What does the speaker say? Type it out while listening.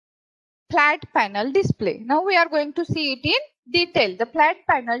flat panel display. Now we are going to see it in detail, the flat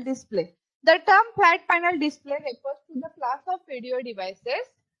panel display. The term flat panel display refers to the class of video devices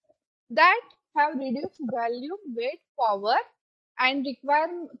that have reduced volume, weight, power and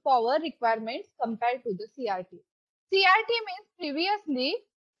power requirements compared to the CRT. CRT means previously,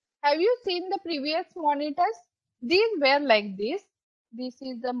 have you seen the previous monitors? These were like this. This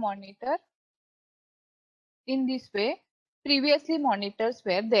is the monitor. In this way, previously monitors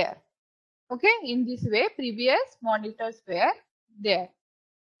were there. Okay, in this way, previous monitors were there.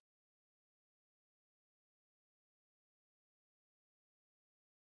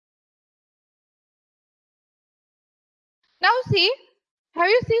 Now see, have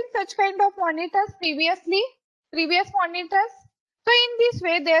you seen such kind of monitors previously? Previous monitors? So in this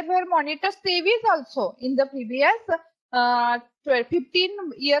way, there were monitors TVs also in the previous 15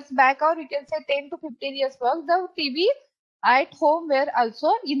 years back, or you can say 10 to 15 years back, the TV at home were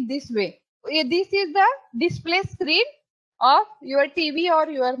also in this way. This is the display screen of your TV or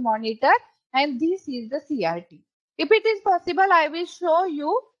your monitor, and this is the CRT. If it is possible, I will show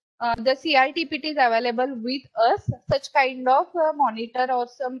you the CRT if it is available with us. Such kind of monitor or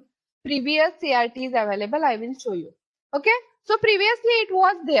some previous CRT is available, I will show you. Okay, so previously it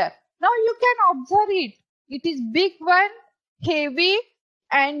was there. Now you can observe it. It is big one, heavy,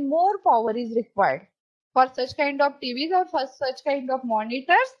 and more power is required. For such kind of TVs or for such kind of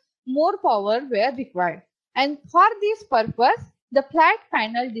monitors, more power were required. And for this purpose, the flat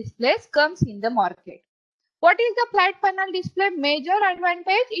panel displays comes in the market. What is the flat panel display major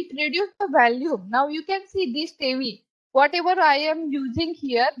advantage? It reduces the volume. Now you can see this TV. Whatever I am using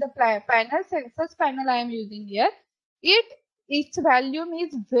here, the panel, sensors panel I am using here, its volume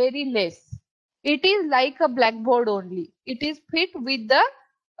is very less. It is like a blackboard only. It is fit with the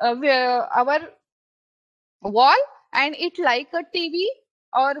our wall, and it like a TV,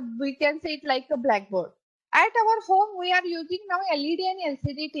 or we can say it like a blackboard. At our home, we are using now LED and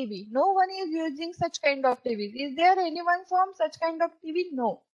LCD TV. No one is using such kind of TVs. Is there anyone's home such kind of TV?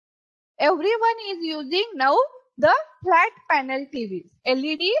 No. Everyone is using now the flat panel TVs.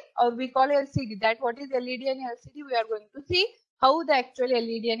 LED, or we call LCD. That what is LED and LCD? We are going to see how the actual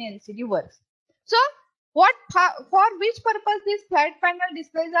LED and LCD works. So, for which purpose these flat panel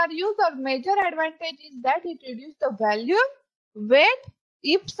displays are used? Or major advantage is that it reduces the volume, weight.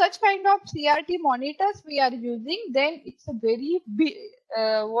 If such kind of CRT monitors we are using, then it's a very big,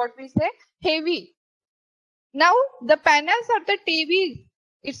 what we say, heavy. Now the panels of the TVs,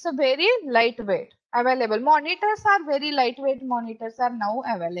 it's a very lightweight available. Monitors are very lightweight. Monitors are now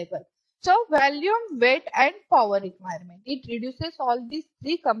available. So volume, weight, and power requirement. It reduces all these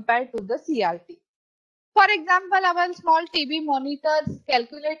three compared to the CRT. For example, our small TV monitors,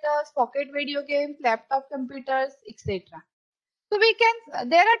 calculators, pocket video games, laptop computers, etc. So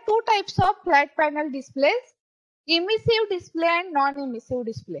there are two types of flat panel displays: emissive display and non-emissive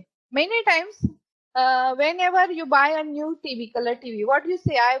display. Many times, whenever you buy a new TV, color TV, what you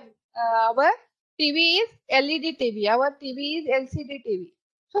say? Our TV is LED TV, our TV is LCD TV.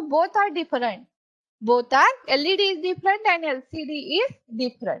 So both are different. Both are LED is different and LCD is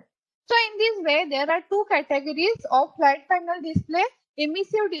different. So in this way, there are two categories of flat panel display: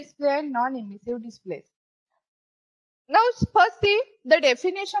 emissive display and non-emissive displays. Now first see the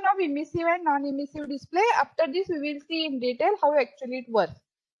definition of emissive and non-emissive display. After this we will see in detail how actually it works.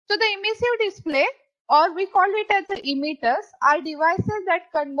 So the emissive display, or we call it as the emitters, are devices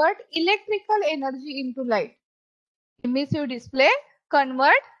that convert electrical energy into light. Emissive display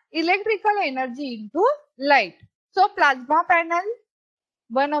convert electrical energy into light. So plasma panel,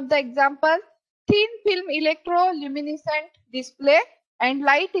 one of the examples, thin film electroluminescent display, and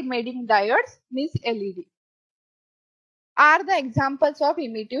light emitting diodes means LED. Are the examples of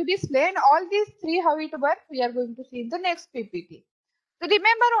emissive display, and all these three how it works we are going to see in the next PPT. So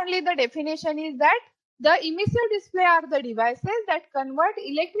remember, only the definition is that the emissive display are the devices that convert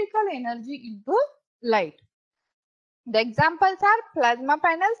electrical energy into light. The examples are plasma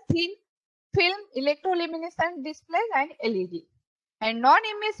panels, thin film electroluminescent displays, and LED. And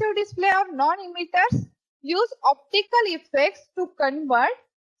non-emissive display or non-emitters use optical effects to convert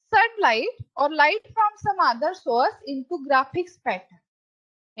sunlight or light from some other source into graphics pattern.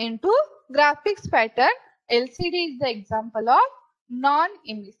 LCD is the example of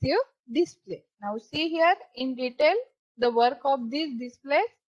non-emissive display. Now see here in detail the work of these displays.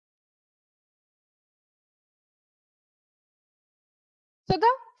 So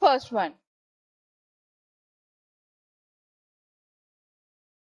the first one.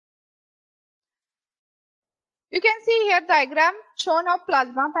 You can see here diagram shown of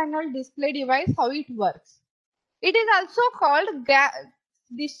plasma panel display device, how it works. It is also called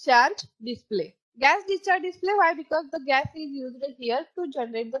discharge display. Gas discharge display, why? Because the gas is used here to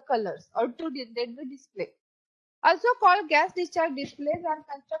generate the colors or to generate the display. Also called gas discharge displays are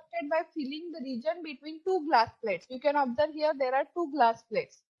constructed by filling the region between two glass plates. You can observe here there are two glass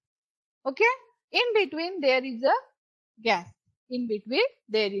plates. Okay. In between there is a gas. In between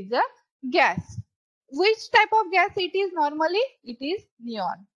there is a gas. Which type of gas it is normally? It is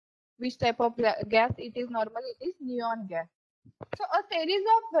neon. Which type of gas it is normally? It is neon gas. So a series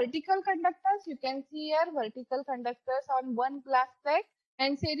of vertical conductors, you can see here vertical conductors on one glass plate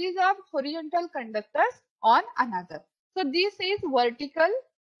and series of horizontal conductors on another. So this is vertical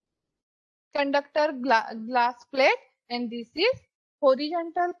conductor glass plate and this is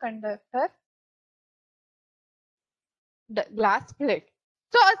horizontal conductor glass plate.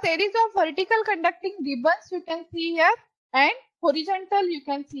 So a series of vertical conducting ribbons you can see here and horizontal you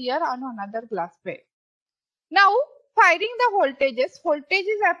can see here on another glass plate. Now firing the voltages, voltage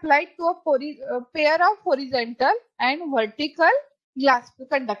is applied to a pair of horizontal and vertical glass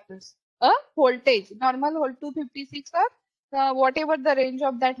conductors. A voltage, normal volt 256 or whatever the range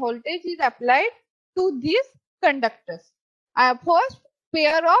of that voltage is applied to these conductors. First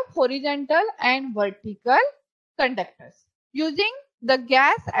pair of horizontal and vertical conductors using the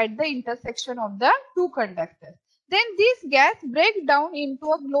gas at the intersection of the two conductors. Then this gas breaks down into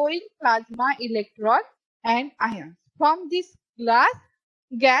a glowing plasma electron and ions. From this neon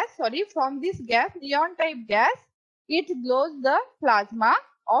type gas, it glows the plasma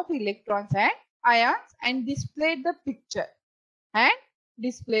of electrons and ions and display the picture.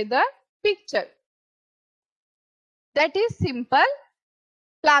 That is simple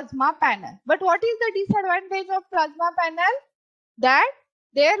plasma panel. But what is the disadvantage of plasma panel? That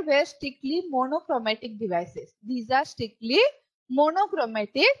there were strictly monochromatic devices. These are strictly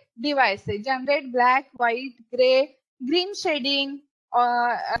monochromatic devices. Generate black, white, gray, green shading.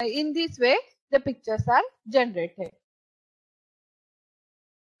 In this way, the pictures are generated.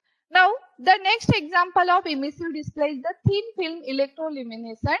 Now, the next example of emissive display is the thin film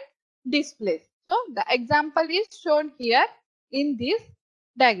electroluminescent displays. So, the example is shown here in this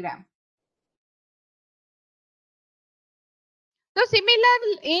diagram. So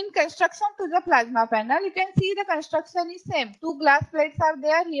similar in construction to the plasma panel, you can see the construction is same. Two glass plates are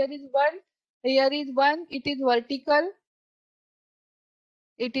there. Here is one. It is vertical.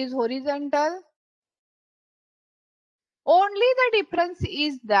 It is horizontal. Only the difference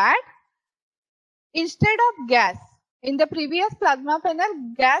is that instead of gas, in the previous plasma panel,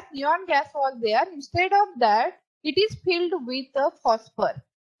 neon gas was there. Instead of that, it is filled with a phosphor,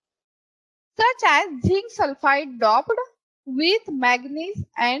 such as zinc sulfide doped with manganese,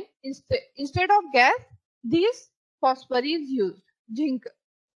 and instead of gas, this phosphor is used. Zinc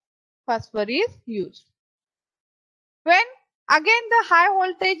phosphor is used. When again the high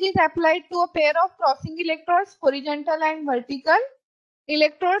voltage is applied to a pair of crossing electrodes, horizontal and vertical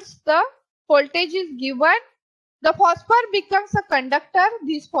electrodes, the voltage is given. The phosphor becomes a conductor.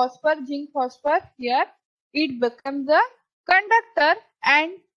 This phosphor, zinc phosphor here, it becomes a conductor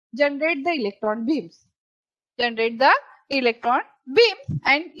and generate the electron beams. And it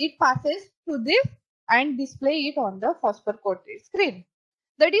passes through this and display it on the phosphor coated screen.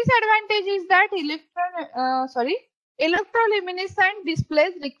 The disadvantage is that electroluminescent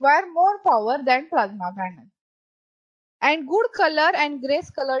displays require more power than plasma panel. And good color and grace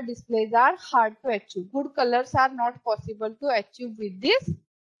color displays are hard to achieve. Good colors are not possible to achieve with this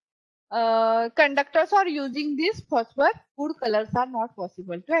conductors or using this phosphor. Good colors are not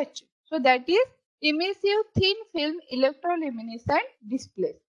possible to achieve. So that is emissive thin film electroluminescent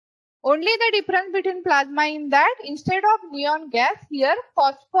displays. Only the difference between plasma in that instead of neon gas, here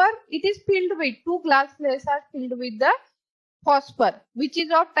phosphor, it is filled with two glass plates are filled with the phosphor, which is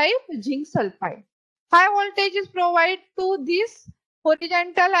of type zinc sulfide. High voltage is provided to these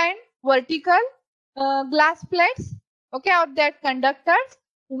horizontal and vertical glass plates, okay, of that conductors,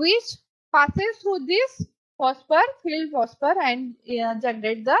 which passes through this filled phosphor and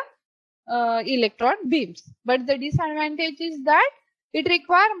generate the electron beams. But the disadvantage is that it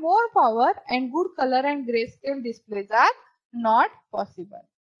requires more power and good color and grayscale displays are not possible.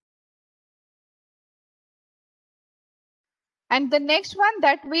 And the next one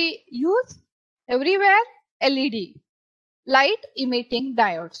that we use everywhere, LED, light emitting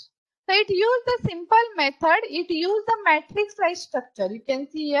diodes. So it used the simple method, it used the matrix like structure. You can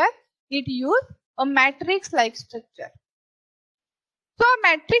see here, it used a matrix like structure. So a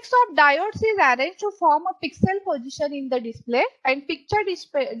matrix of diodes is arranged to form a pixel position in the display and picture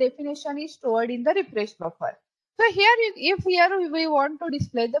definition is stored in the refresh buffer. So here, if we want to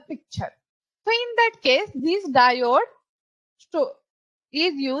display the picture. So in that case, this diode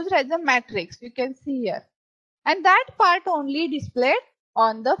is used as a matrix. You can see here. And that part only displayed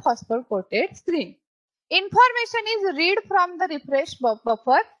on the phosphor coated screen. Information is read from the refresh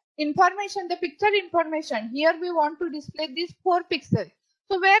buffer. Information, the picture information. Here we want to display these 4 pixels.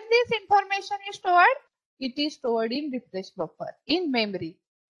 So where this information is stored? It is stored in refresh buffer, in memory.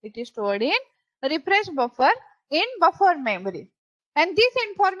 It is stored in refresh buffer, in buffer memory. And this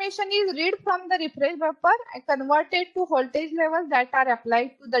information is read from the refresh buffer and converted to voltage levels that are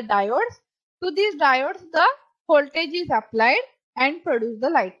applied to the diodes. To these diodes, the voltage is applied and produce the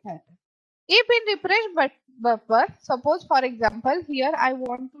light pattern. If in refresh buffer, suppose for example, here I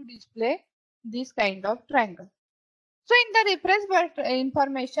want to display this kind of triangle. So in the refresh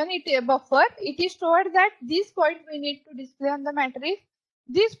information, buffer, it is stored that this point we need to display on the matrix,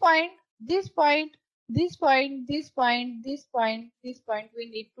 this point, this point, this point, this point, this point, this point we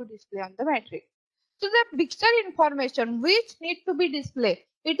need to display on the matrix. So the picture information which need to be displayed,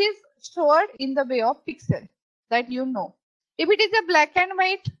 it is stored in the way of pixel, that you know. If it is a black and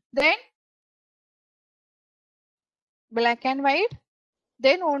white, then black and white,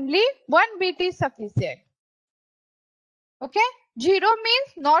 then only 1 bit is sufficient. Okay, 0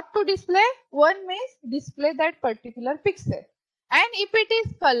 means not to display, 1 means display that particular pixel. And if it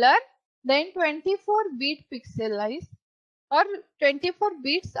is color, then 24 bit pixelized or 24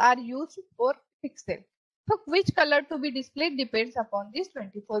 bits are used for pixel. So which color to be displayed depends upon these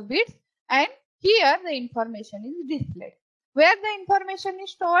 24 bits, and here the information is displayed. Where the information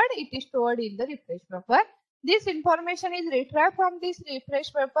is stored, it is stored in the refresh buffer. This information is retrieved from this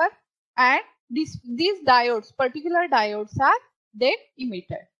refresh buffer, and these diodes, particular diodes, are then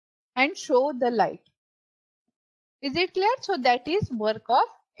emitted and show the light. Is it clear? So that is work of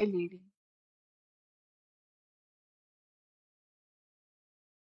LED.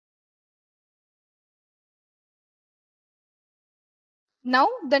 Now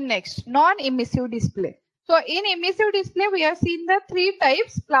the next, non-emissive display. So in emissive display, we have seen the 3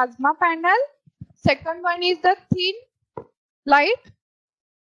 types: plasma panel, second one is the thin light,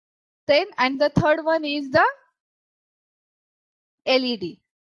 then and the third one is the LED.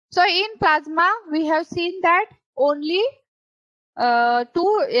 So in plasma, we have seen that only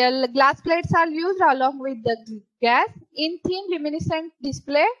 2 glass plates are used along with the gas. In thin luminescent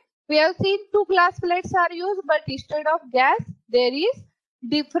display, we have seen 2 glass plates are used, but instead of gas, there is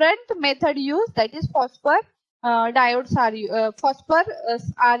different method used, that is phosphor diodes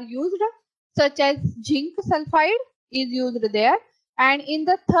are used, such as zinc sulfide is used there. And in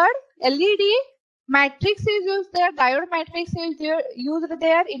the third, LED matrix is used there, diode matrix is used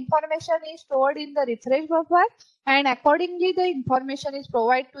there. Information is stored in the refresh buffer, and accordingly the information is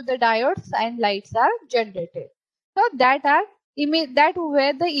provided to the diodes and lights are generated. So that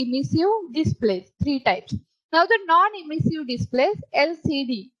were the emissive displays, 3 types. Now the non-emissive displays,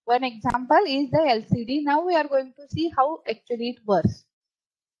 LCD. One example is the LCD. Now we are going to see how actually it works.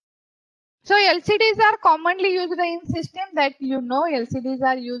 So LCDs are commonly used in system, that you know LCDs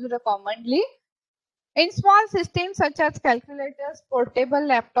are used commonly in small systems such as calculators, portable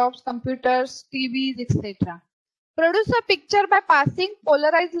laptops, computers, TVs, etc. Produce a picture by passing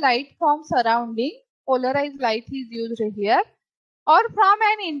polarized light from surrounding. Polarized light is used here, or from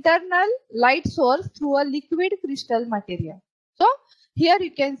an internal light source through a liquid crystal material. So here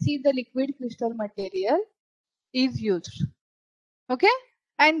you can see the liquid crystal material is used. Okay,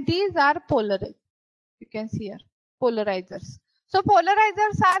 and these are polarized. You can see here polarizers. So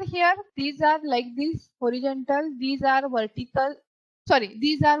polarizers are here. These are like this, horizontal. These are vertical. Sorry,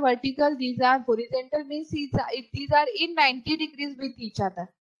 these are vertical. These are horizontal. Means these are in 90 degrees with each other.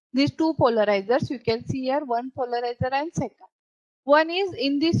 These 2 polarizers you can see here. One polarizer and second. One is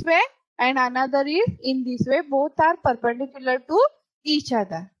in this way and another is in this way. Both are perpendicular to each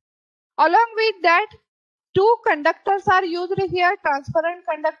other. Along with that, 2 conductors are used here, transparent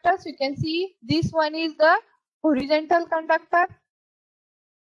conductors. You can see this one is the horizontal conductor,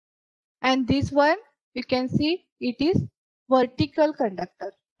 and this one you can see it is vertical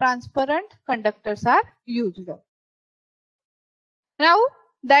conductor. Transparent conductors are used. Now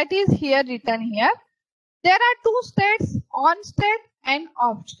that is here written here. There are 2 states, on state and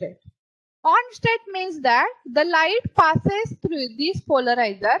off state. On state means that the light passes through this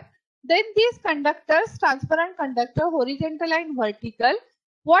polarizer. Then these conductors, transparent conductor, horizontal and vertical,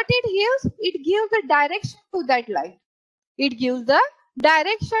 what it gives? It gives the direction to that light. It gives the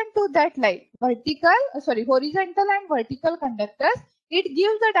direction to that light. Horizontal and vertical conductors, it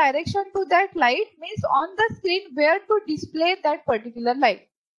gives the direction to that light, means on the screen where to display that particular light,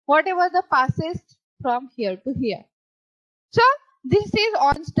 whatever the passes from here to here. So this is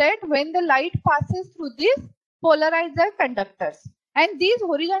on state when the light passes through these polarizer conductors. And these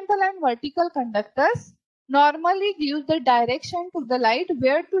horizontal and vertical conductors normally give the direction to the light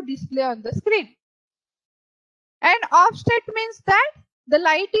where to display on the screen. And offset means that the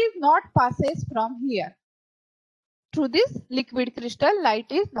light is not passes from here. Through this liquid crystal, light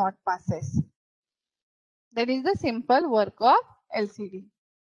is not passes. That is the simple work of LCD.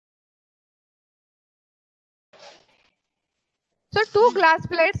 So two glass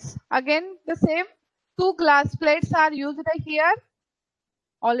plates, again the same. Two glass plates are used here.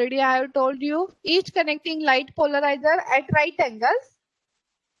 Already I have told you, each connecting light polarizer at right angles,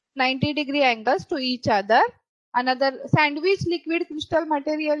 90-degree angles to each other. Another sandwich liquid crystal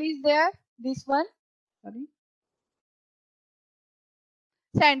material is there. This one. Sorry.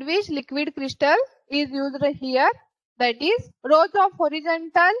 Sandwich liquid crystal is used here. That is, rows of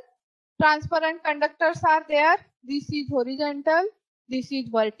horizontal transparent conductors are there. This is horizontal, this is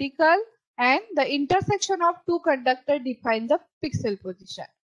vertical, and the intersection of two conductors defines the pixel position.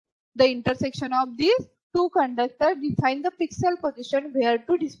 The intersection of these two conductors define the pixel position where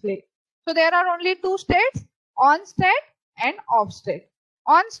to display. So there are only two states, on state and off state.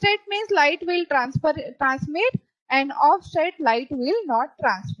 On state means light will transmit, and off state light will not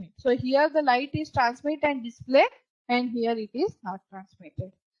transmit. So here the light is transmit and display, and here it is not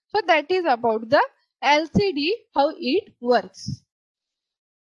transmitted. So that is about the LCD, how it works.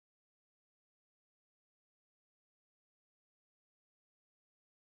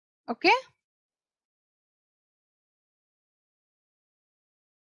 Okay.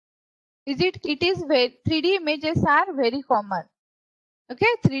 It is 3D images are very common. Okay,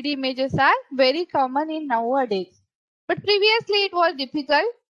 3D images are very common in nowadays. But previously it was difficult.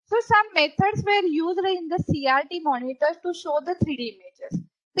 So some methods were used in the CRT monitors to show the 3D images.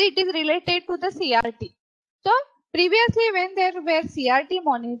 So it is related to the CRT. So previously when there were CRT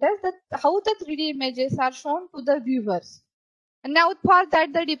monitors, how the 3D images are shown to the viewers. And now for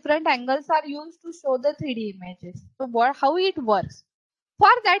that the different angles are used to show the 3D images. So how it works. For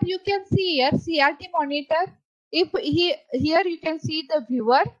that you can see here CRT monitor. If here you can see the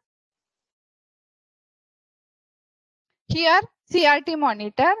viewer. Here CRT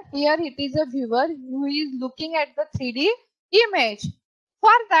monitor. Here it is a viewer who is looking at the 3D image. For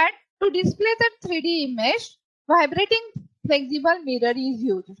that, to display the 3D image, vibrating flexible mirror is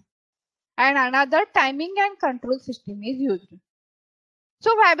used. And another timing and control system is used. So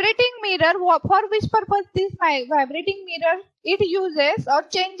vibrating mirror, for which purpose this vibrating mirror? It uses or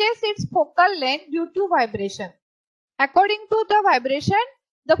changes its focal length due to vibration. According to the vibration,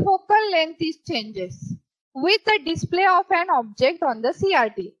 the focal length is changes with the display of an object on the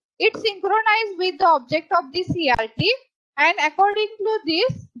CRT. It synchronizes with the object of the CRT, and according to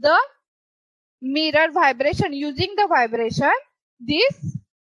this, the mirror vibration, using the vibration, this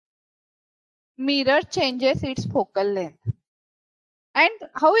mirror changes its focal length. And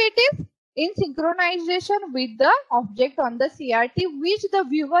how it is? In synchronization with the object on the CRT, which the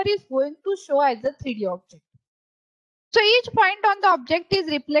viewer is going to show as a 3D object. So each point on the object is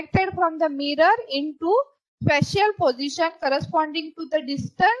reflected from the mirror into spatial position corresponding to the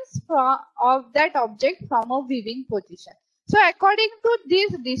distance of that object from a viewing position. So according to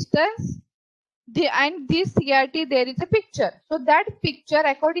this distance and this CRT, there is a picture. So that picture,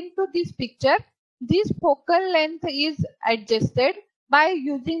 according to this picture, this focal length is adjusted by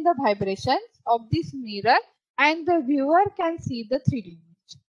using the vibrations of this mirror, and the viewer can see the 3D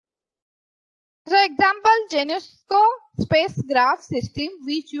image. So example, Genosco spacecraft system,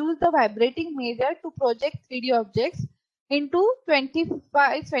 which use the vibrating mirror to project 3D objects into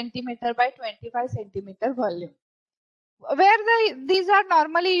 25 centimeter by 25 centimeter volume. Where these are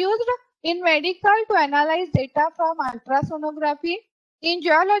normally used? In medical to analyze data from ultrasonography, in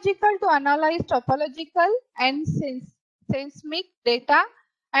geological to analyze topological and seismic data,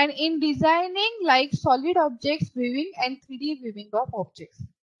 and in designing like solid objects viewing and 3D viewing of objects.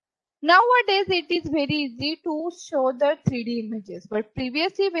 Nowadays, it is very easy to show the 3D images, but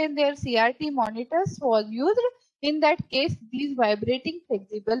previously when their CRT monitors was used, in that case, these vibrating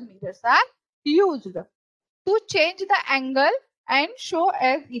flexible mirrors are used to change the angle and show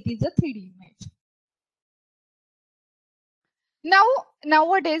as it is a 3D image. Now,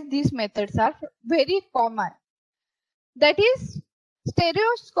 nowadays, these methods are very common. That is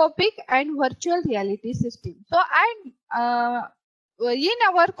stereoscopic and virtual reality system. So, in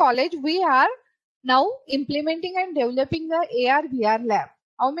our college, we are now implementing and developing the AR/VR lab.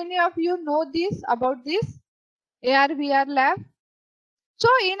 How many of you know this about this AR/VR lab? So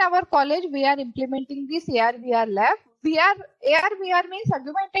in our college, we are implementing this AR/VR lab. AR/VR means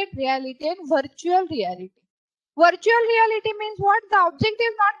augmented reality and virtual reality. Virtual reality means what? The object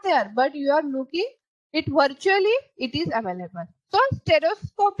is not there, but you are looking it virtually, it is available. So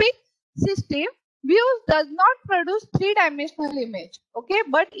stereoscopic system views does not produce three-dimensional image, okay,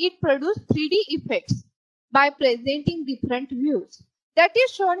 but it produces 3D effects by presenting different views. That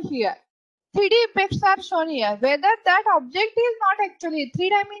is shown here. 3D effects are shown here. Whether that object is not actually 3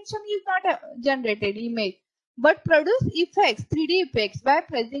 dimension is not a generated image, but produce effects, 3D effects by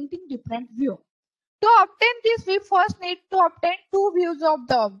presenting different view. To obtain this, we first need to obtain two views of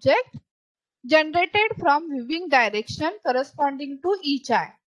the object generated from viewing direction corresponding to each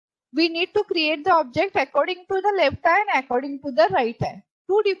eye. We need to create the object according to the left eye and according to the right eye.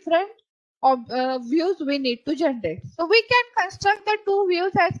 Two different views we need to generate. So we can construct the two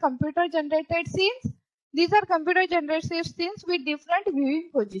views as computer generated scenes. These are computer generated scenes with different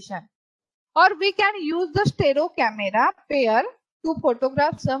viewing position. Or we can use the stereo camera pair to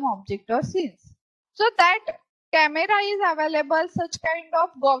photograph some object or scenes. So that camera is available, such kind of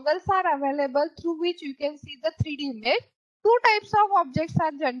goggles are available through which you can see the 3D image. Two types of objects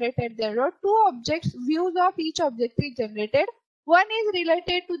are generated there, or two objects, views of each object is generated. One is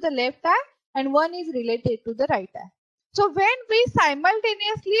related to the left eye and one is related to the right eye. So when we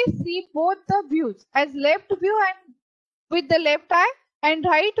simultaneously see both the views as left view and with the left eye and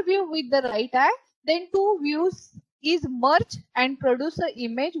right view with the right eye, then two views is merged and produce an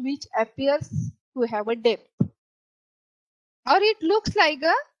image which appears to have a depth, or it looks like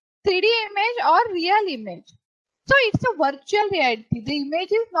a 3D image or real image. So it's a virtual reality. The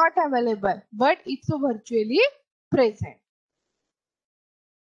image is not available, but it's virtually present.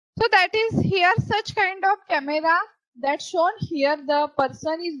 So that is here such kind of camera that shown here. The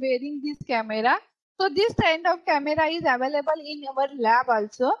person is wearing this camera. So this kind of camera is available in our lab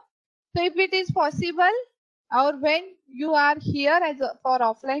also. So if it is possible, or when you are here for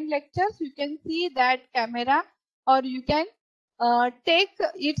offline lectures, you can see that camera, or you can take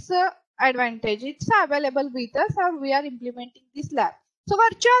its advantage. It's available with us, or we are implementing this lab. So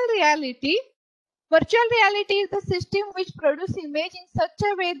virtual reality is the system which produces image in such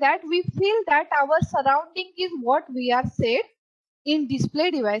a way that we feel that our surrounding is what we are said in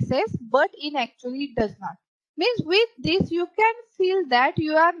display devices, but in actually it does not. Means with this you can feel that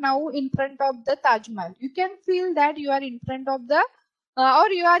you are now in front of the Taj Mahal. You can feel that you are in front of the or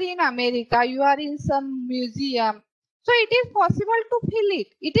you are in America, you are in some museum. So it is possible to feel it.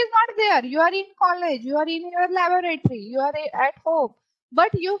 It is not there. You are in college, you are in your laboratory, you are at home, but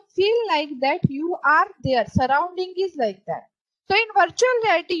you feel like that you are there. Surrounding is like that. So in virtual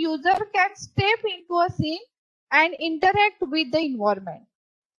reality, user can step into a scene and interact with the environment.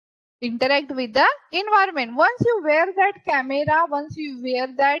 Once you wear that camera, once you wear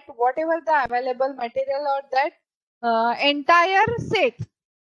that whatever the available material or that entire set,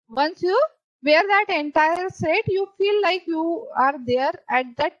 once you wear that entire set, you feel like you are there at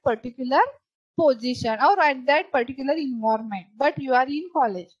that particular position or at that particular environment, but you are in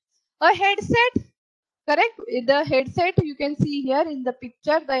college. A headset, correct? The headset you can see here in the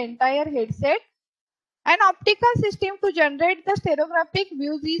picture, the entire headset. An optical system to generate the stereographic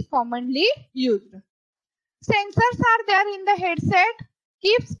views is commonly used. Sensors are there in the headset,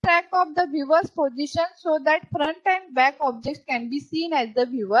 keeps track of the viewer's position so that front and back objects can be seen as the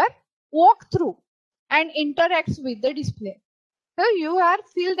viewer walk through and interacts with the display. So you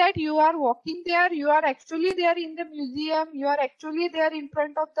feel that you are walking there, you are actually there in the museum, you are actually there in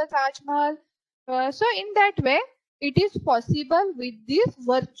front of the Taj Mahal. So in that way, it is possible with this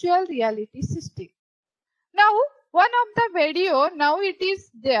virtual reality system. Now, one of the video, now it is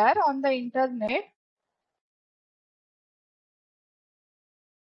there on the internet.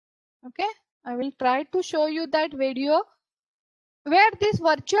 Okay, I will try to show you that video where this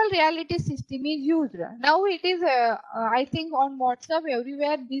virtual reality system is used. Now it is, I think on WhatsApp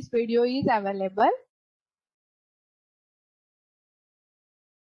everywhere this video is available.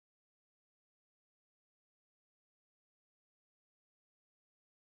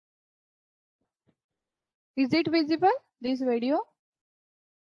 Is it visible, this video?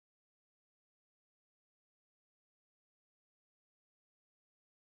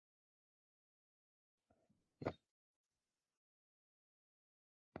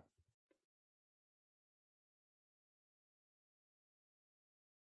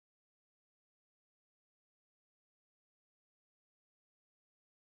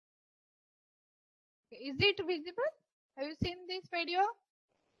 Is it visible? Have you seen this video?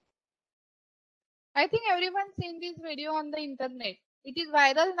 I think everyone seen this video on the internet. It is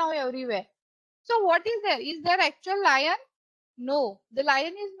viral now everywhere. So what is there? Is there actual lion? No, the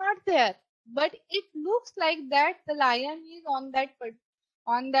lion is not there. But it looks like that the lion is on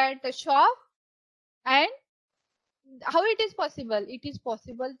that shop. And how it is possible? It is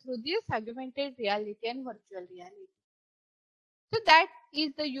possible through this augmented reality and virtual reality. So that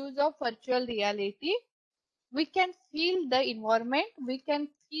is the use of virtual reality. We can feel the environment, we can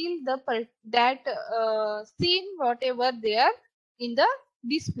feel that scene whatever there in the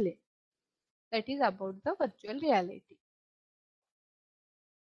display. That is about the virtual reality.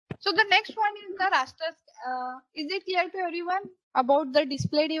 So the next one is the raster. Is it clear to everyone about the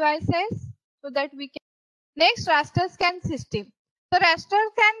display devices? So that we can. Next, raster scan system. So raster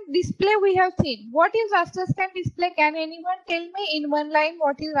scan display we have seen. What is raster scan display? Can anyone tell me in one line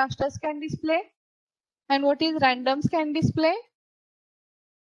what is raster scan display and what is random scan display?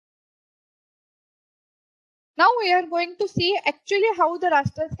 Now we are going to see actually how the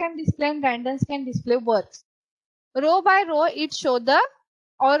raster scan display and random scan display works. Row by row, it show the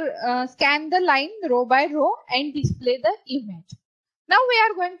scan the line row by row and display the image. Now we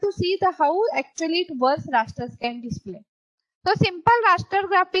are going to see the how actually it works raster scan display. So simple raster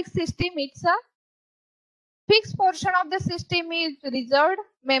graphics system, it's a fixed portion of the system is reserved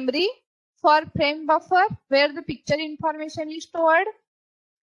memory for frame buffer where the picture information is stored.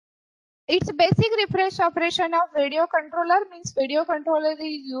 Its basic refresh operation of video controller means video controller is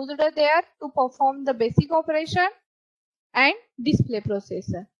used there to perform the basic operation and display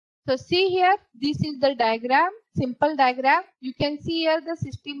processor. So see here, this is the diagram, simple diagram. You can see here the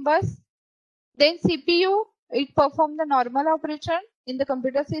system bus. Then CPU, it performs the normal operation in the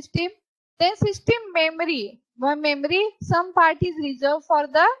computer system. Then system memory. Some part is reserved for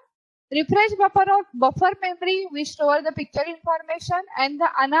the refresh buffer memory, we store the picture information, and the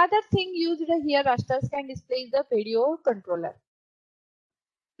another thing used here raster scan display is the video controller.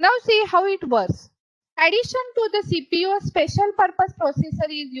 Now see how it works. Addition to the CPU, a special purpose processor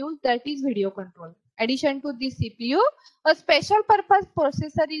is used, that is video controller. Addition to the CPU, a special purpose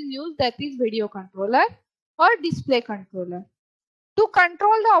processor is used, that is video controller or display controller, to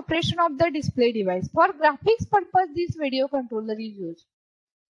control the operation of the display device. For graphics purpose, this video controller is used.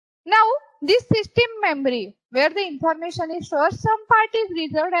 Now, this system memory, where the information is stored, some part is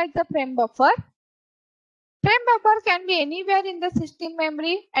reserved as the frame buffer. Frame buffer can be anywhere in the system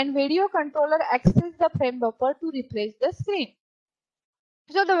memory, and video controller accesses the frame buffer to refresh the screen.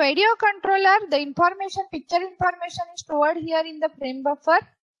 So the video controller, the information, picture information is stored here in the frame buffer.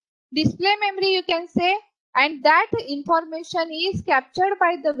 Display memory you can say, and that information is captured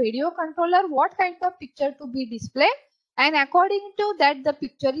by the video controller, what kind of picture to be displayed, and according to that the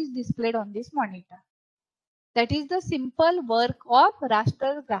picture is displayed on this monitor. That is the simple work of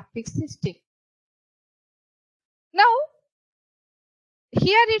raster graphics system. Now,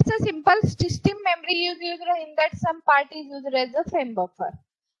 here it's a simple system memory used in that some part is used as a frame buffer.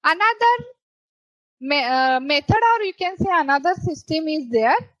 Another method, or you can say another system is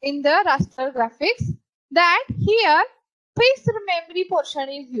there in the raster graphics, that here fixed memory portion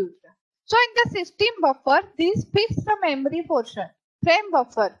is used. So in the system buffer, this fixed memory portion, frame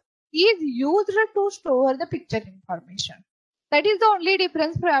buffer, is used to store the picture information. That is the only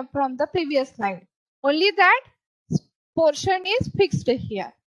difference from the previous slide. Only that portion is fixed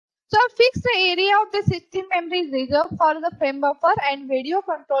here. So a fixed area of the system memory is reserved for the frame buffer, and video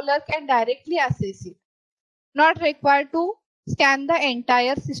controller can directly access it. Not required to scan the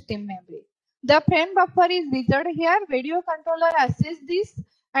entire system memory. The frame buffer is reserved here. Video controller access this,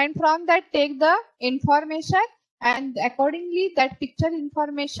 and from that take the information, and accordingly that picture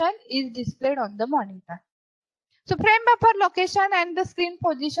information is displayed on the monitor. So frame buffer location and the screen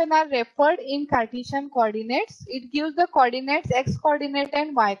position are referred in Cartesian coordinates. It gives the coordinates x coordinate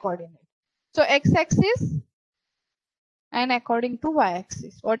and y coordinate. So x axis and according to y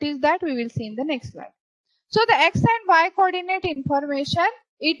axis. What is that? We will see in the next slide. So the x and y coordinate information,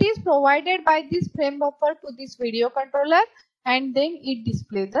 it is provided by this frame buffer to this video controller, and then it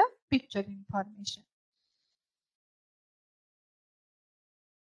displays the picture information.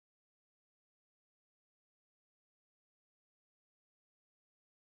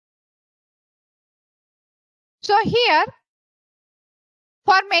 So here,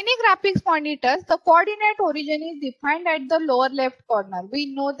 for many graphics monitors, the coordinate origin is defined at the lower left corner.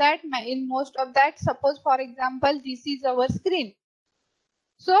 We know that in most of that, suppose for example, this is our screen.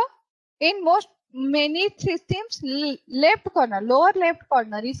 So in many systems, left corner, lower left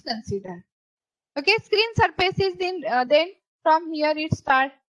corner is considered. Okay, screen surface is then from here it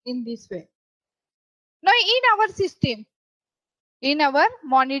starts in this way. Now in our system, in our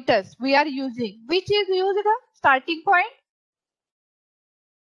monitors, we are using, which is used the starting point,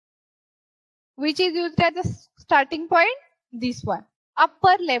 which is used as the starting point, this one,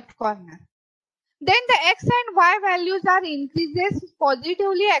 upper left corner. Then the x and y values are increases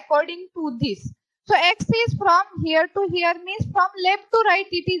positively according to this. So x is from here to here, means from left to right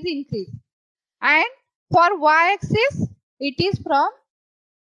it is increased. And for y axis, it is from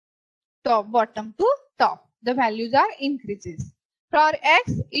bottom to top. The values are increases. For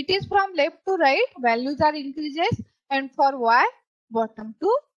x, it is from left to right, values are increases, and for y, bottom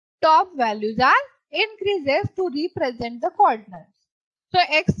to top, values are increases to represent the coordinates. So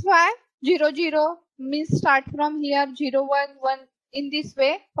x, y, 0, 0 means start from here, 0, 1, 1 in this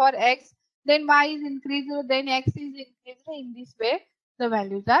way for x, then y is increased, then x is increased. In this way, the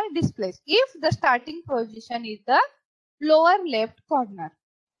values are displaced if the starting position is the lower left corner.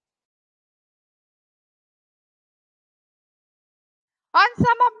 On some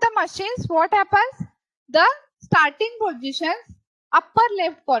of the machines, what happens? The starting positions, upper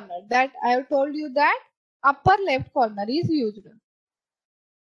left corner, that I have told you that upper left corner is used.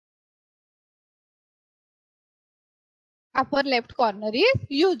 Upper left corner is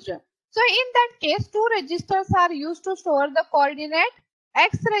used. So in that case, two registers are used to store the coordinate.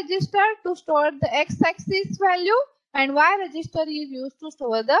 X register to store the x-axis value and Y register is used to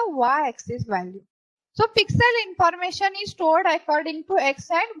store the Y-axis value. So pixel information is stored according to X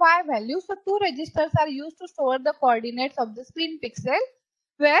and Y value. So two registers are used to store the coordinates of the screen pixel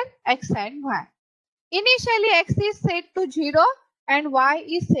where X and Y. Initially X is set to 0 and Y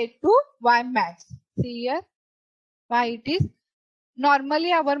is set to Y max. See here, why it is.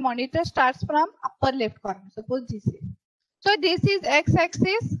 Normally our monitor starts from upper left corner. Suppose this is. So this is X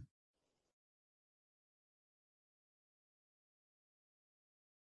axis.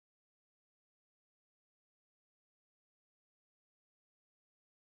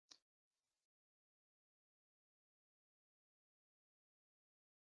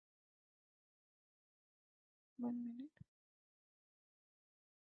 One minute.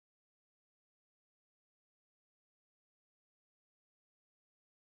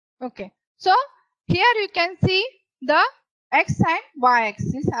 Okay. So here you can see the X and Y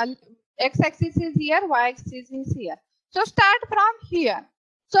axis. X axis is here, Y axis is here. So start from here.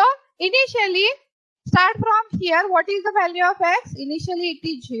 So initially start from here. What is the value of X? Initially it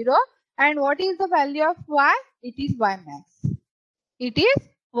is 0. And what is the value of Y? It is Y max. It is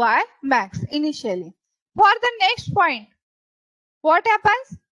Y max initially. For the next point, what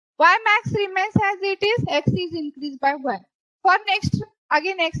happens? Y max remains as it is. X is increased by 1. For next,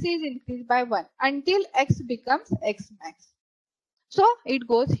 again X is increased by 1 until X becomes X max. So it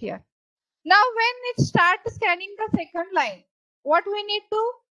goes here. Now when it starts scanning the second line, what we need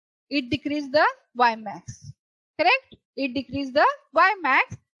to? It decrease the Y max. Correct? It decrease the Y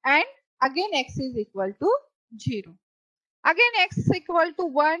max and again X is equal to 0. Again X is equal to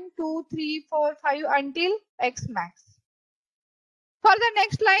 1, 2, 3, 4, 5 until X max. For the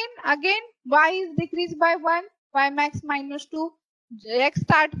next line, again Y is decreased by 1, Y max minus 2, X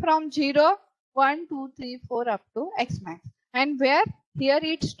start from 0, 1, 2, 3, 4 up to X max. And where? Here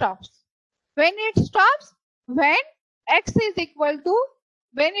it stops. When it stops, when X is equal to,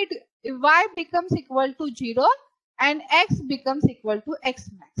 when Y becomes equal to 0 and X becomes equal to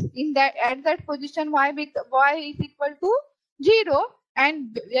X max. In that, at that position, Y is equal to 0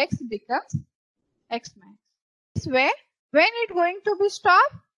 and X becomes X max. This way, when it going to be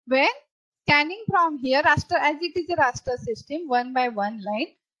stopped? When scanning from here, raster, as it is a raster system, one by one line,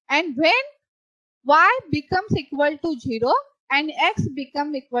 and when Y becomes equal to 0 and X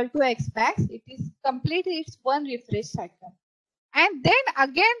becomes equal to X max, it is complete its one refresh cycle. And then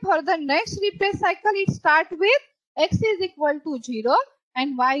again for the next refresh cycle, it start with X is equal to 0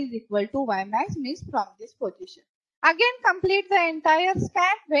 and Y is equal to Y max, means from this position. Again complete the entire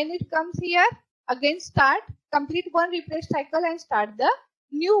scan. When it comes here, again start, complete one refresh cycle and start the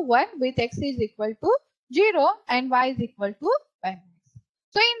new one with X is equal to 0 and Y is equal to Y max.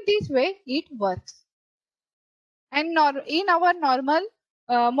 So in this way it works. And in our normal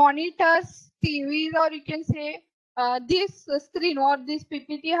monitors, TVs, or you can say this screen or this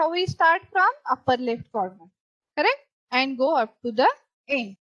PPT, how we start from upper left corner, correct? And go up to the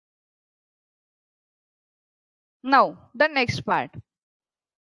end. Now the next part.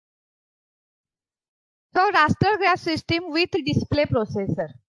 So raster graph system with display processor.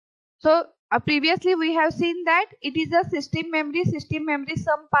 So previously we have seen that it is a system memory. System memory,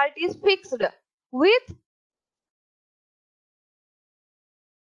 some part is fixed with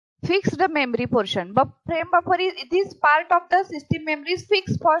fixed memory portion. But frame buffer is this part of the system memory is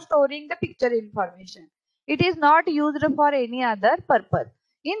fixed for storing the picture information. It is not used for any other purpose.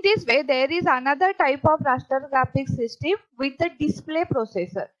 In this way, there is another type of raster graphics system with the display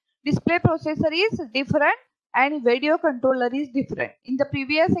processor. Display processor is different and video controller is different. In the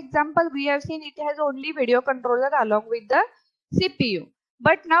previous example, we have seen it has only video controller along with the CPU.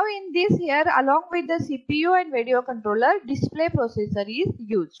 But now in this here, along with the CPU and video controller, display processor is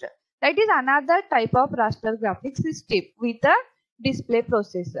used. That is another type of raster graphic system with a display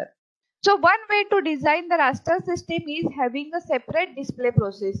processor. So one way to design the raster system is having a separate display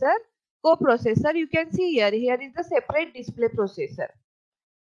processor, coprocessor. You can see here is the separate display processor.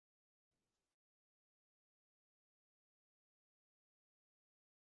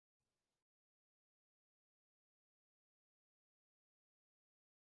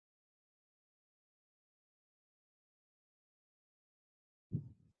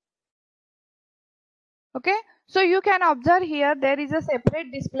 Okay, so you can observe here there is a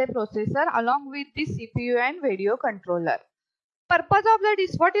separate display processor along with the CPU and video controller. Purpose of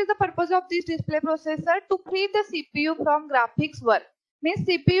what is the purpose of this display processor? To free the CPU from graphics work. Means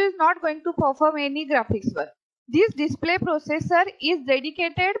CPU is not going to perform any graphics work. This display processor is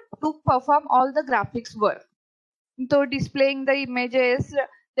dedicated to perform all the graphics work. So displaying the images,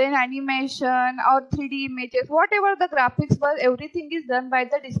 then animation or 3D images, whatever the graphics were, everything is done by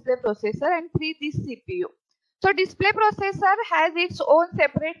the display processor and free this CPU. So display processor has its own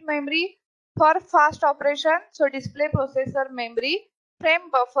separate memory for fast operation. So display processor memory,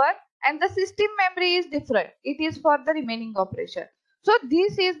 frame buffer, and the system memory is different. It is for the remaining operation. So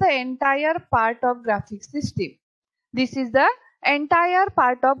this is the entire part of graphics system. This is the entire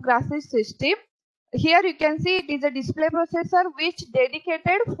part of graphics system. Here you can see it is a display processor which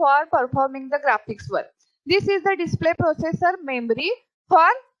dedicated for performing the graphics work. This is the display processor memory for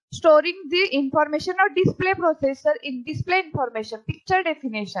storing the information or display processor in display information, picture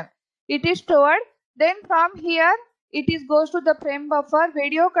definition. It is stored. Then from here it is goes to the frame buffer.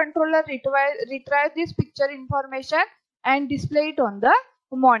 Video controller retrieves this picture information and display it on the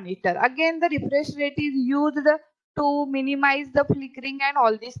monitor. Again the refresh rate is used to minimize the flickering and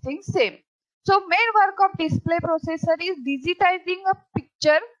all these things same. So main work of display processor is digitizing a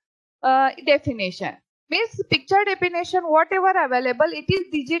picture definition. Means picture definition whatever available, it is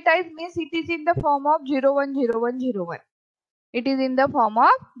digitized, means it is in the form of 010101. It is in the form of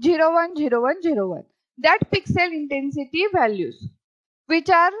 010101. That pixel intensity values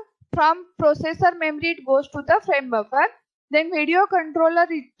which are from processor memory, it goes to the frame buffer. Then video controller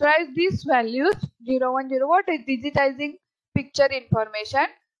retrieves these values 010, what is digitizing picture information,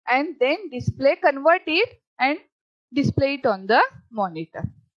 and then display, convert it and display it on the monitor.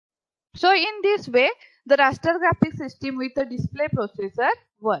 So in this way the raster graphics system with a display processor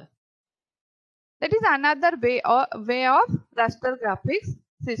works. That is another way of raster graphics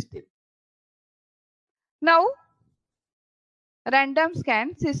system. Now random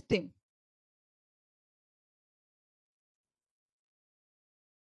scan system.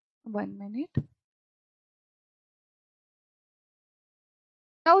 One minute.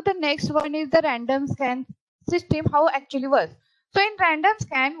 Now the next one is the random scan system, how actually works. So in random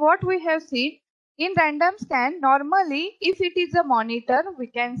scan, what we have seen, in random scan, normally if it is a monitor, we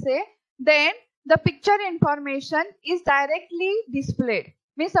can say, then the picture information is directly displayed.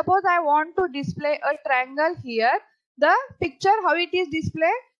 Means suppose I want to display a triangle here, the picture how it is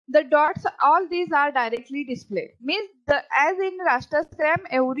displayed, the dots, all these are directly displayed. Means as in raster scan,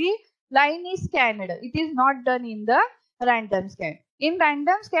 every line is scanned. It is not done in the random scan. In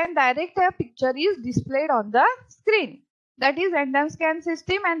random scan, direct a picture is displayed on the screen. That is random scan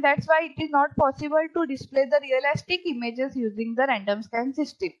system, and that's why it is not possible to display the realistic images using the random scan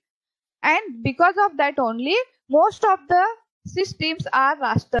system. And because of that only, most of the systems are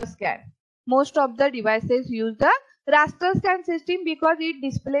raster scan. Most of the devices use the raster scan system because it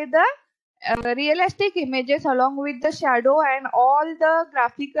displays the realistic images along with the shadow and all the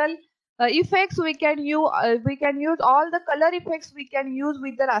graphical effects we can use all the color effects we can use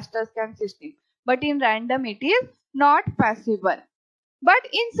with the raster scan system, but in random it is not possible. But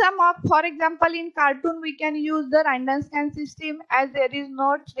in some of, for example, in cartoon we can use the random scan system as there is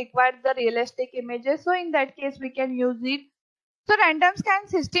not required the realistic images, so in that case we can use it. So random scan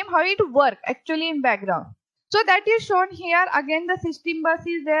system, how it work actually in background. So that is shown here. Again the system bus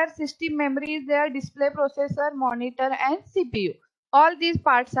is there, system memory is there, display processor, monitor and CPU. All these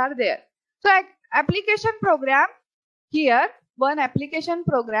parts are there. So application program, here one application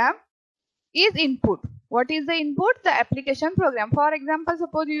program is input. What is the input? The application program. For example,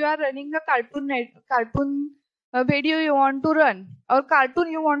 suppose you are running a cartoon video you want to run or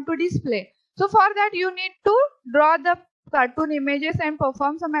cartoon you want to display. So for that you need to draw the cartoon images and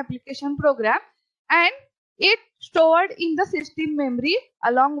perform some application program, and it stored in the system memory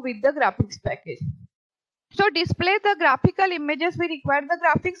along with the graphics package. So display the graphical images, we require the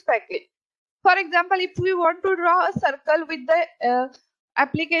graphics package. For example, if we want to draw a circle with the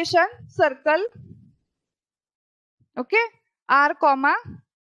application circle, okay, r comma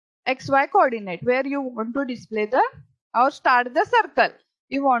xy coordinate, where you want to display the or start the circle.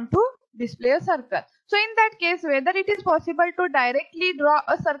 you want to display a circle. So in that case, whether it is possible to directly draw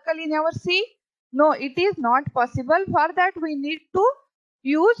a circle in our C? No, it is not possible. For that we need to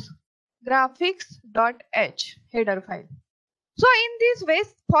use graphics.h header file. So in this way,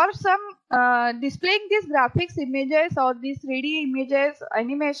 for some displaying these graphics images or these 3D images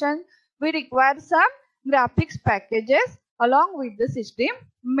animation, we require some graphics packages along with the system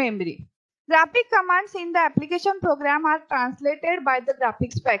memory. Graphic commands in the application program are translated by the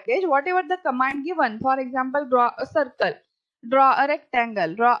graphics package. Whatever the command given, for example, draw a circle, draw a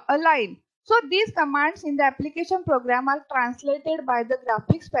rectangle, draw a line. So these commands in the application program are translated by the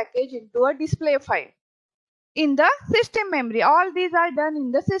graphics package into a display file in the system memory. All these are done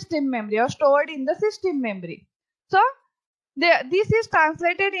in the system memory or stored in the system memory. So this is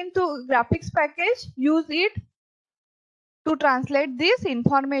translated into graphics package. Use it to translate this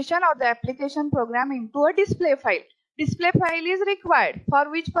information of the application program into a display file. Display file is required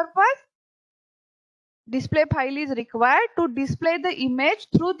for which purpose? Display file is required to display the image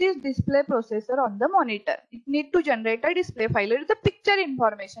through this display processor on the monitor. It needs to generate a display file. It is the picture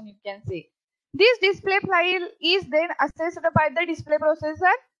information, you can say. This display file is then accessed by the display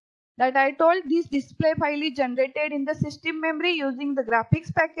processor. That I told, this display file is generated in the system memory using the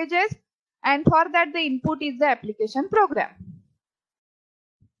graphics packages, and for that the input is the application program.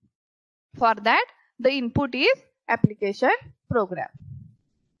 For that the input is application program.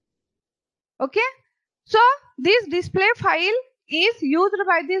 Okay. So this display file is used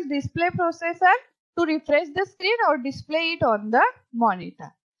by this display processor to refresh the screen or display it on the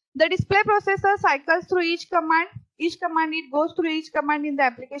monitor. The display processor cycles through each command. It goes through each command in the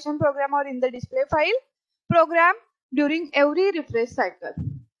application program or in the display file program during every refresh cycle.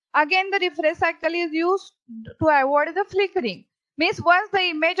 Again, the refresh cycle is used to avoid the flickering. Means once the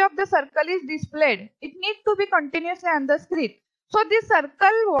image of the circle is displayed, it needs to be continuously on the screen. So this circle,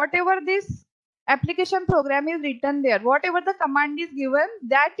 whatever this application program is written there, whatever the command is given,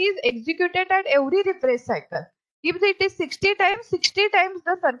 that is executed at every refresh cycle. If it is 60 times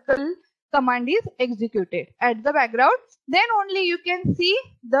the circle command is executed at the background, then only you can see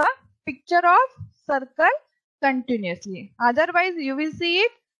the picture of circle continuously. Otherwise you will see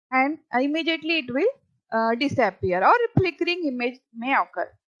it and immediately it will disappear or flickering image may occur.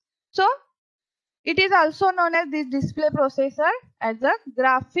 So it is also known as this display processor as a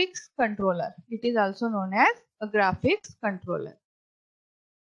graphics controller. It is also known as a graphics controller.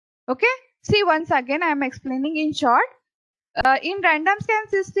 Okay. See, once again I am explaining in short. In random scan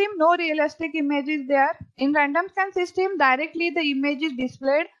system, no realistic image is there. In random scan system, directly the image is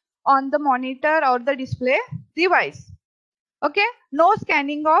displayed on the monitor or the display device. Okay. No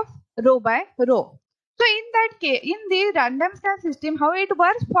scanning of row by row. So in that case, in the random scan system, how it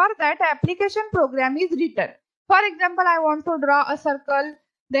works? For that application program is written. For example, I want to draw a circle,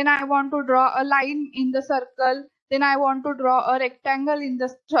 then I want to draw a line in the circle, then I want to draw a rectangle in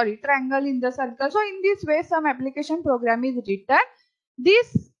the triangle in the circle. So in this way, some application program is written.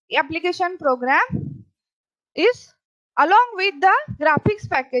 This application program is along with the graphics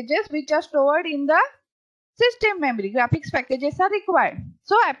packages which are stored in the system memory. Graphics packages are required.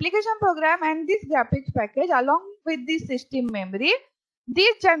 So application program and this graphics package along with this system memory,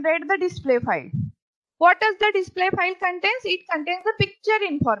 these generate the display file. What does the display file contains? It contains the picture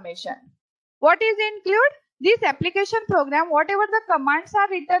information. What is include? This application program, whatever the commands are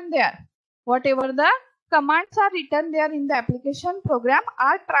written there, whatever the commands are written there in the application program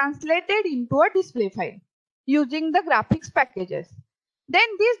are translated into a display file using the graphics packages. Then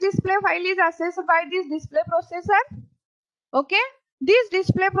this display file is accessed by this display processor. Okay. This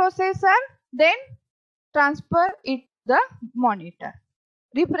display processor then transfer it to the monitor.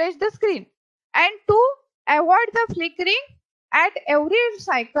 Refresh the screen. And to avoid the flickering at every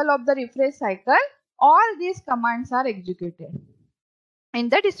cycle of the refresh cycle, all these commands are executed in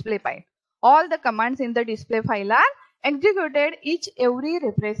the display file. All the commands in the display file are executed every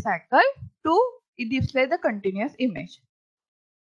refresh cycle to display the continuous image.